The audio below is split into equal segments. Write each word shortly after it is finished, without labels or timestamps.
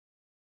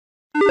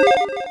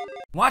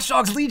Watch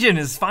Dogs Legion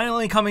is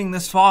finally coming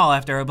this fall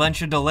after a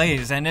bunch of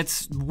delays, and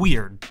it's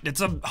weird. It's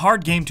a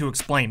hard game to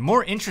explain.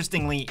 More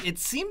interestingly, it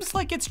seems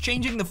like it's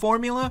changing the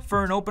formula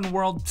for an open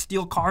world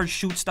steal cars,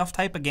 shoot stuff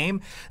type of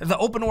game. The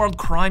open world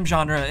crime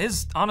genre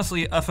is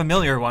honestly a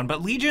familiar one,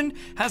 but Legion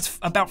has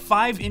about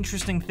 5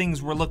 interesting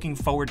things we're looking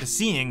forward to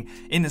seeing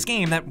in this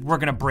game that we're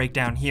gonna break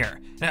down here.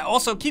 Now,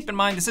 also keep in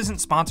mind, this isn't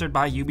sponsored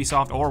by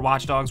Ubisoft or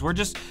Watch Dogs. We're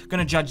just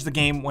gonna judge the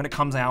game when it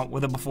comes out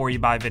with a before you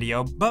buy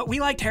video, but we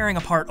like tearing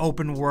apart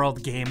open world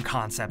game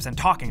concepts and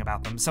talking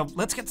about them, so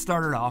let's get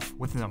started off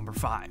with number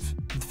 5.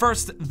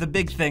 First, the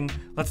big thing,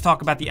 let's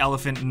talk about the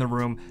elephant in the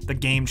room, the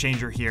game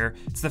changer here.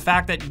 It's the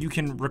fact that you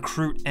can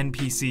recruit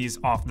NPCs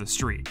off the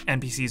street.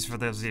 NPCs, for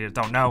those of you that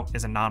don't know,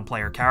 is a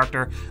non-player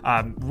character.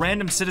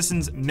 Random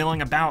citizens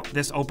milling about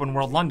this open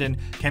world London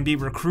can be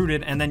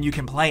recruited, and then you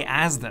can play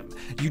as them.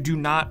 You do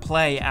not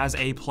play as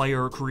a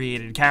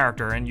player-created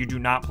character, and you do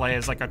not play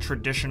as like a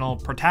traditional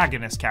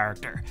protagonist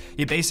character.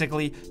 You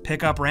basically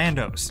pick up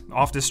randos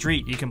off the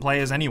street. You can play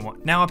as anyone.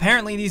 Now,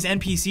 apparently these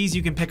NPCs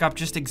you can pick up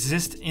just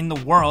exist in the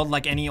world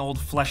like any old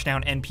fleshed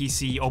out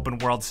NPC open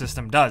world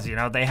system does. You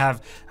know, they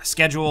have a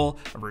schedule,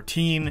 a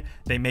routine,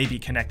 they may be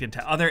connected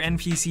to other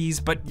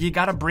NPCs, but you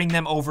gotta bring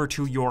them over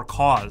to your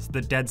cause, the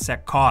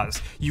DedSec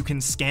cause. You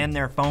can scan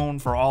their phone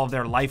for all of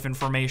their life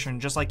information,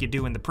 just like you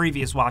do in the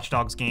previous Watch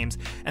Dogs games,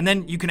 and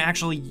then you can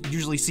actually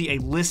usually see a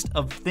list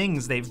of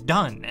things they've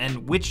done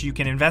and which you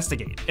can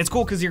investigate. It's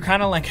cool because you're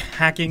kind of like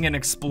hacking and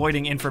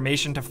exploiting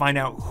information to find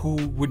out who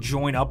would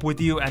join up with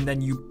you, and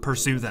then you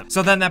pursue them.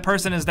 So then that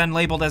person is then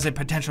labeled as a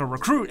potential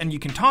recruit, and you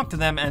can talk to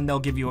them and they'll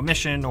give you a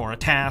mission or a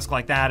task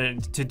like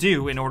that to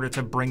do in order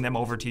to bring them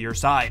over to your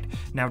side.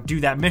 Now do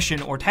that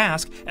mission or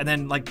task, and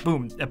then like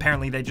boom,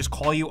 apparently they just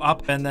call you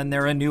up, and then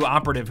they're a new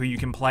operative who you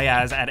can play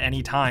as at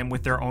any time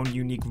with their own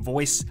unique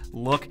voice,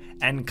 look,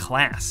 and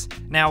class.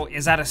 Now,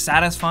 is that a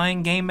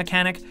satisfying game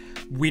mechanic?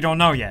 We don't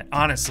know yet,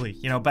 honestly,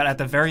 you know, but at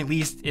the very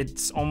least,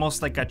 it's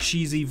almost like a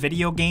cheesy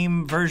video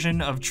game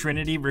version of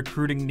Trinity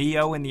recruiting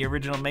Neo in the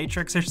original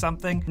Matrix or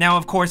something. Now,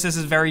 of course, this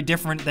is very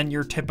different than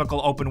your typical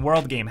open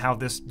world game, how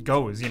this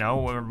goes, you know,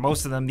 where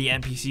most of them, the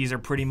NPCs are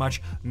pretty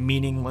much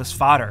meaningless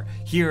fodder.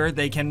 Here,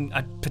 they can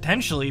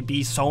potentially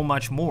be so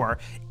much more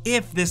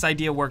if this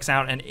idea works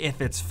out and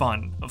if it's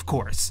fun, of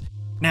course.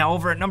 Now,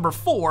 over at number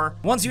 4,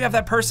 once you have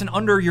that person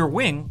under your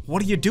wing,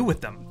 what do you do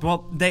with them?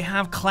 Well, they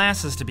have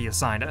classes to be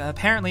assigned.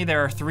 Apparently,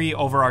 there are 3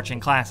 overarching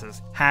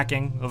classes.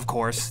 Hacking, of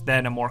course,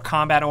 then a more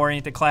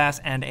combat-oriented class,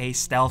 and a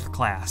stealth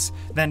class.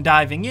 Then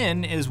diving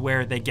in is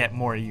where they get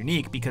more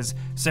unique, because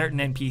certain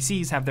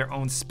NPCs have their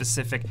own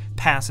specific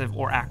passive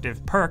or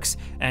active perks,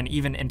 and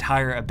even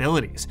entire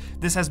abilities.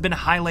 This has been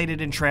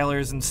highlighted in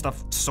trailers and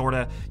stuff,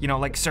 sorta, you know,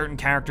 like certain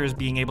characters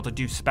being able to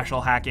do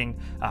special hacking,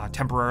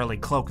 temporarily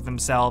cloak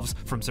themselves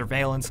from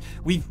surveillance.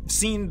 We've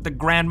seen the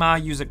grandma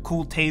use a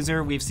cool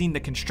taser. We've seen the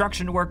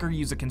construction worker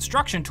use a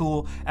construction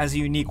tool as a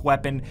unique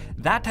weapon.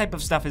 That type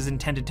of stuff is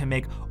intended to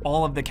make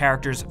all of the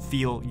characters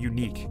feel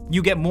unique.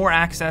 You get more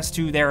access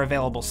to their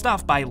available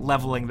stuff by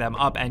leveling them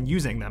up and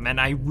using them, and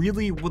I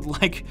really would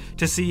like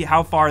to see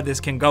how far this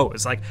can go.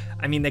 It's like,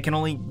 I mean, they can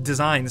only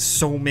design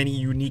so many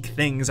unique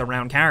things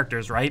around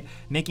characters, right?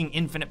 Making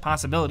infinite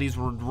possibilities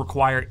would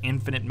require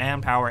infinite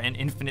manpower and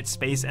infinite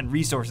space and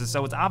resources,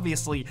 so it's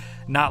obviously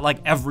not like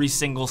every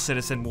single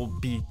citizen will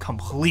be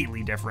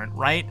completely different,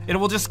 right? It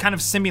will just kind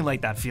of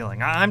simulate that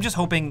feeling. I'm just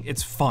hoping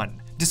it's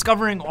fun.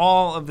 Discovering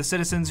all of the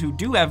citizens who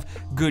do have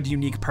good,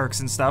 unique perks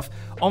and stuff,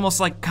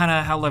 almost like kind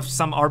of how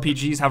some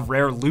RPGs have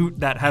rare loot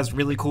that has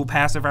really cool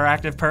passive or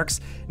active perks.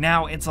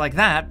 Now it's like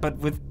that, but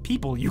with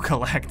people you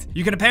collect.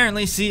 You can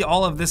apparently see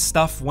all of this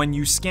stuff when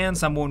you scan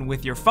someone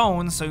with your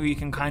phone, so you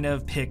can kind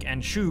of pick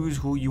and choose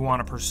who you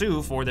want to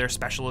pursue for their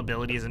special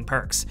abilities and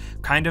perks.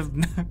 Kind of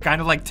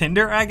like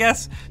Tinder, I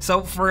guess?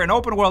 So for an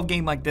open world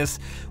game like this,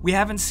 we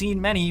haven't seen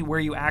many where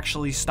you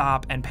actually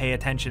stop and pay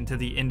attention to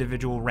the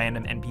individual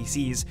random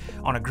NPCs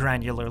on a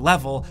granular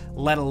level,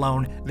 let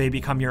alone they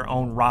become your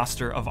own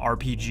roster of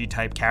RPG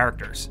type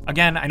characters.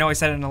 Again, I know I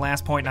said it in the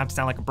last point, not to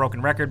sound like a broken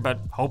record,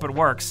 but hope it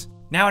works.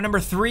 Now at number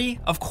 3,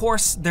 of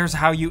course, there's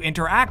how you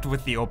interact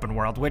with the open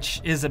world,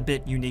 which is a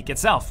bit unique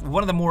itself.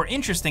 One of the more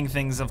interesting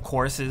things, of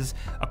course, is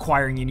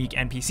acquiring unique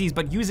NPCs,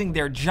 but using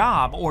their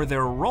job or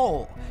their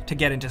role to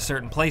get into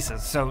certain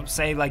places. So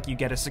say like you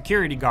get a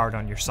security guard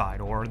on your side,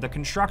 or the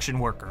construction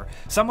worker,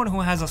 someone who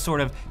has a sort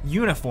of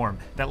uniform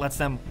that lets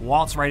them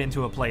waltz right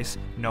into a place,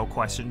 no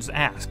questions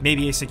asked.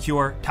 Maybe a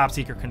secure, top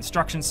secret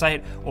construction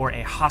site, or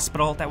a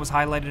hospital that was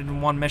highlighted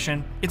in one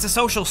mission. It's a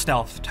social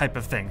stealth type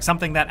of thing,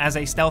 something that as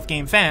a stealth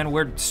game fan,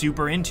 we're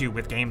super into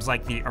with games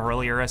like the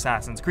earlier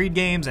Assassin's Creed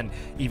games and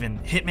even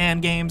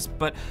Hitman games,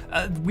 but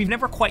we've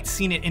never quite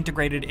seen it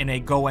integrated in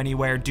a go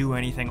anywhere, do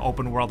anything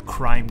open world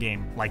crime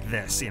game like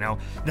this, you know?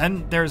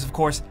 Then there's, of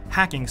course,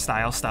 hacking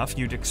style stuff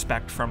you'd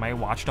expect from a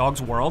Watch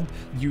Dogs world,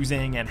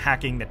 using and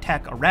hacking the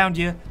tech around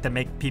you to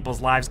make people's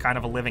lives kind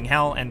of a living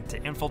hell and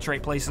to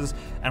infiltrate places,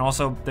 and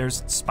also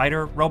there's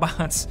spider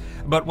robots.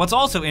 But what's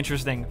also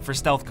interesting for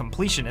stealth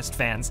completionist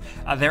fans,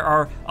 there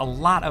are a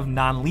lot of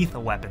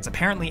non-lethal weapons.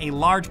 Apparently a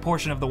large portion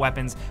portion of the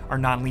weapons are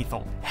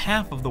non-lethal.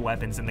 Half of the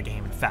weapons in the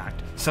game, in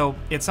fact. So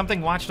it's something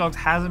Watch Dogs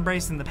has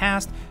embraced in the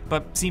past,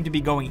 but seem to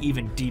be going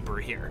even deeper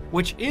here,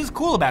 which is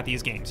cool about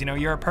these games. You know,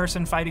 you're a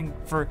person fighting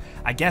for,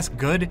 I guess,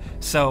 good,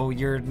 so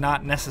you're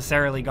not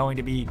necessarily going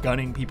to be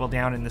gunning people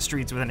down in the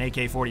streets with an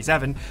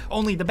AK-47,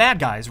 only the bad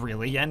guys,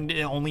 really, and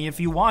only if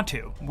you want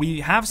to.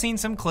 We have seen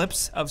some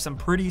clips of some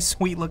pretty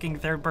sweet-looking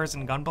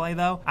third-person gunplay,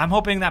 though. I'm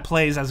hoping that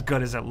plays as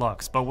good as it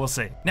looks, but we'll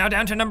see. Now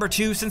down to number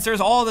 2, since there's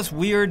all this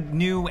weird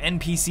new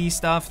NPC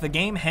stuff, the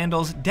game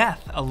handles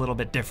death a little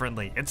bit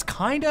differently. It's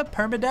kinda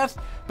permadeath,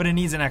 but it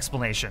needs an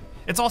explanation.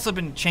 It's also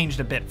been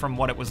changed a bit from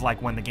what it was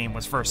like when the game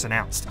was first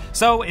announced.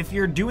 So if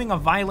you're doing a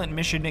violent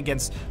mission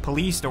against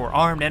police or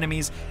armed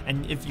enemies,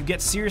 and if you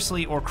get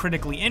seriously or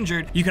critically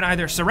injured, you can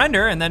either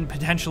surrender and then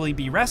potentially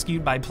be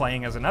rescued by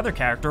playing as another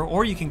character,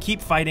 or you can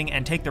keep fighting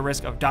and take the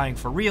risk of dying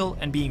for real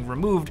and being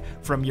removed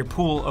from your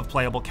pool of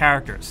playable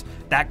characters.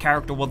 That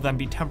character will then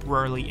be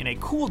temporarily in a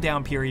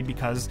cooldown period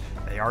because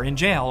they are in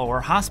jail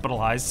or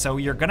hospitalized, so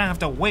you're gonna have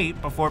to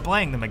wait before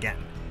playing them again.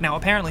 Now,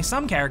 apparently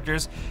some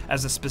characters,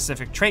 as a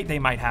specific trait they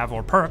might have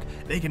or perk,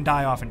 they can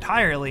die off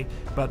entirely,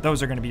 but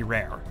those are going to be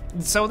rare.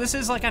 So this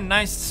is like a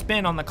nice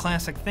spin on the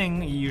classic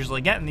thing you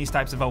usually get in these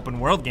types of open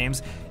world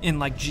games. In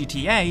like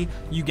GTA,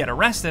 you get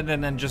arrested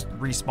and then just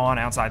respawn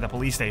outside the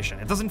police station.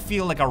 It doesn't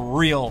feel like a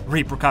real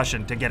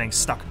repercussion to getting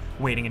stuck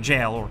waiting in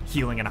jail or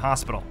healing in a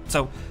hospital.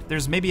 So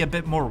there's maybe a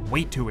bit more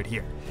weight to it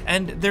here.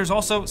 And there's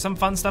also some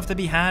fun stuff to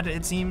be had,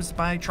 it seems,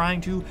 by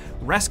trying to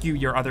rescue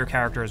your other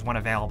characters when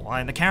available,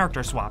 and the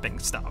character swapping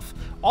stuff.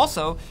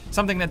 Also,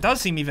 something that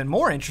does seem even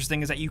more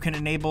interesting is that you can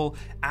enable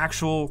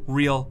actual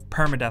real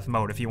permadeath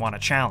mode if you want a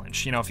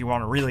challenge. You know, if you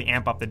want to really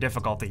amp up the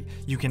difficulty,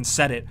 you can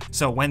set it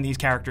so when these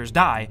characters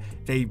die,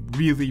 they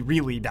really,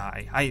 really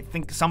die. I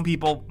think some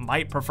people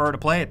might prefer to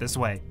play it this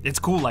way. It's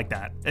cool like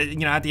that. You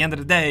know, at the end of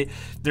the day,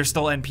 they're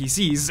still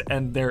NPCs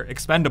and they're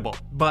expendable.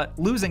 But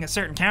losing a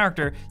certain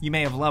character you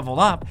may have leveled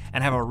up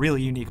and have a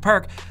really unique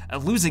perk,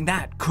 losing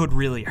that could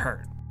really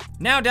hurt.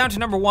 Now down to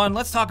number 1,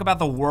 let's talk about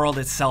the world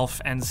itself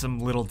and some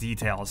little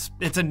details.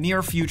 It's a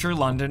near future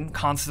London,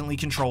 constantly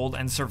controlled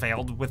and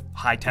surveilled with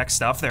high-tech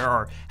stuff. There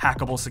are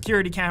hackable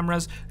security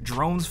cameras,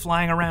 drones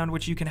flying around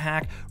which you can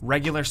hack,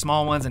 regular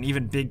small ones and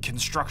even big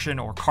construction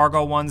or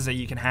cargo ones that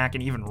you can hack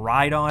and even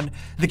ride on.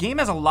 The game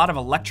has a lot of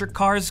electric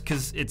cars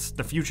because it's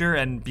the future,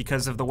 and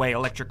because of the way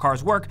electric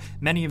cars work,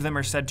 many of them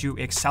are said to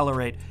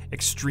accelerate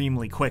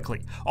extremely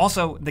quickly.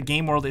 Also, the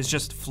game world is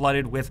just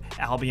flooded with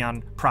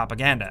Albion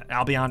propaganda.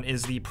 Albion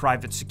is the private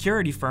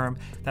security firm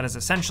that has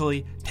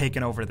essentially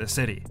taken over the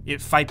city.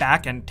 It fight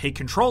back and take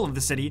control of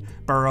the city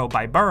borough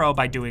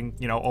by doing,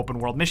 you know, open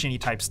world mission-y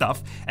type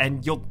stuff,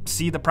 and you'll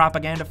see the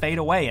propaganda fade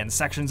away and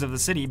sections of the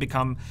city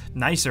become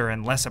nicer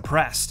and less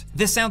oppressed.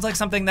 This sounds like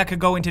something that could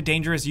go into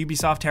dangerous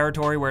Ubisoft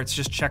territory where it's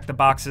just check the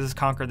boxes,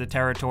 conquer the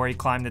territory,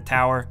 climb the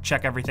tower,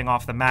 check everything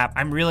off the map.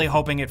 I'm really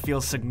hoping it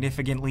feels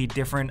significantly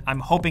different. I'm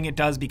hoping it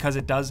does because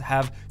it does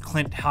have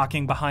Clint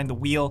Hocking behind the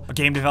wheel, a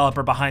game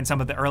developer behind some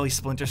of the early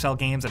Splinter Cell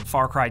games and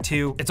Far Cry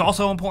 2. It's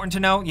also important to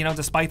note, you know,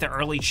 despite the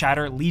early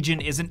chatter,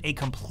 Legion isn't a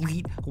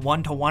complete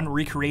one-to-one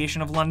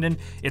recreation of London.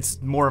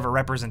 It's more of a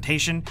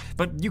representation,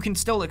 but you can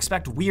still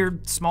expect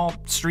weird, small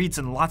streets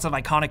and lots of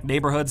iconic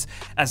neighborhoods.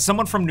 As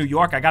someone from New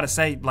York, I gotta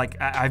say, like,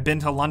 I've been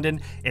to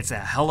London. It's a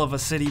hell of a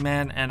city,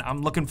 man, and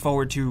I'm looking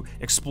forward to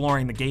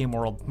exploring the game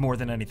world more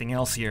than anything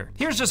else here.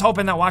 Here's just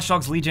hoping that Watch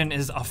Dogs Legion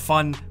is a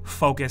fun,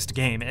 focused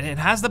game, and it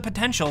has the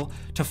potential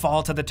to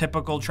fall to the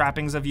typical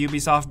trappings of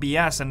Ubisoft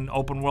BS and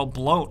open world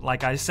bloat,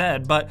 like I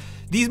said, but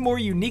these more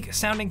unique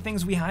sounding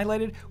things we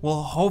highlighted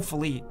will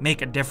hopefully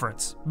make a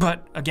difference.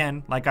 But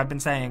again, like I've been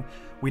saying,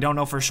 we don't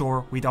know for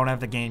sure, we don't have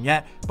the game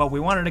yet, but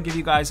we wanted to give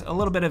you guys a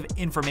little bit of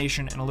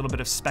information and a little bit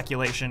of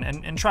speculation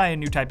and try a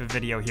new type of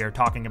video here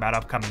talking about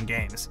upcoming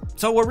games.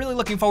 So we're really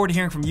looking forward to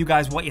hearing from you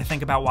guys what you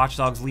think about Watch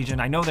Dogs Legion.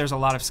 I know there's a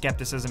lot of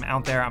skepticism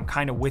out there. I'm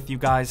kind of with you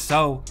guys,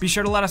 so be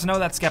sure to let us know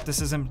that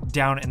skepticism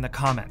down in the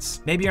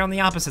comments. Maybe you're on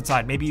the opposite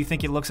side. Maybe you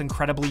think it looks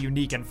incredibly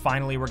unique and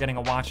finally we're getting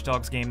a Watch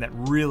Dogs game that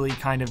really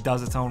kind of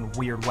does its own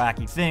weird,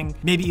 wacky thing.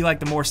 Maybe you like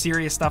the more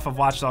serious stuff of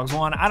Watch Dogs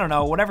 1. I don't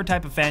know, whatever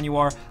type of fan you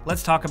are,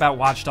 let's talk about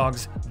Watch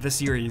Dogs the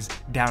series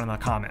down in the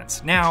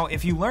comments. Now,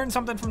 if you learned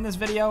something from this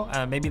video,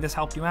 maybe this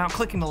helped you out,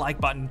 clicking the like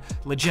button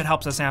legit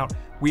helps us out.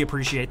 We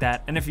appreciate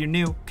that. And if you're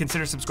new,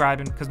 consider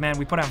subscribing because, man,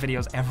 we put out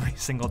videos every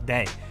single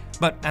day.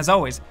 But as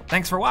always,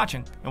 thanks for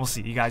watching, and we'll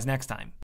see you guys next time.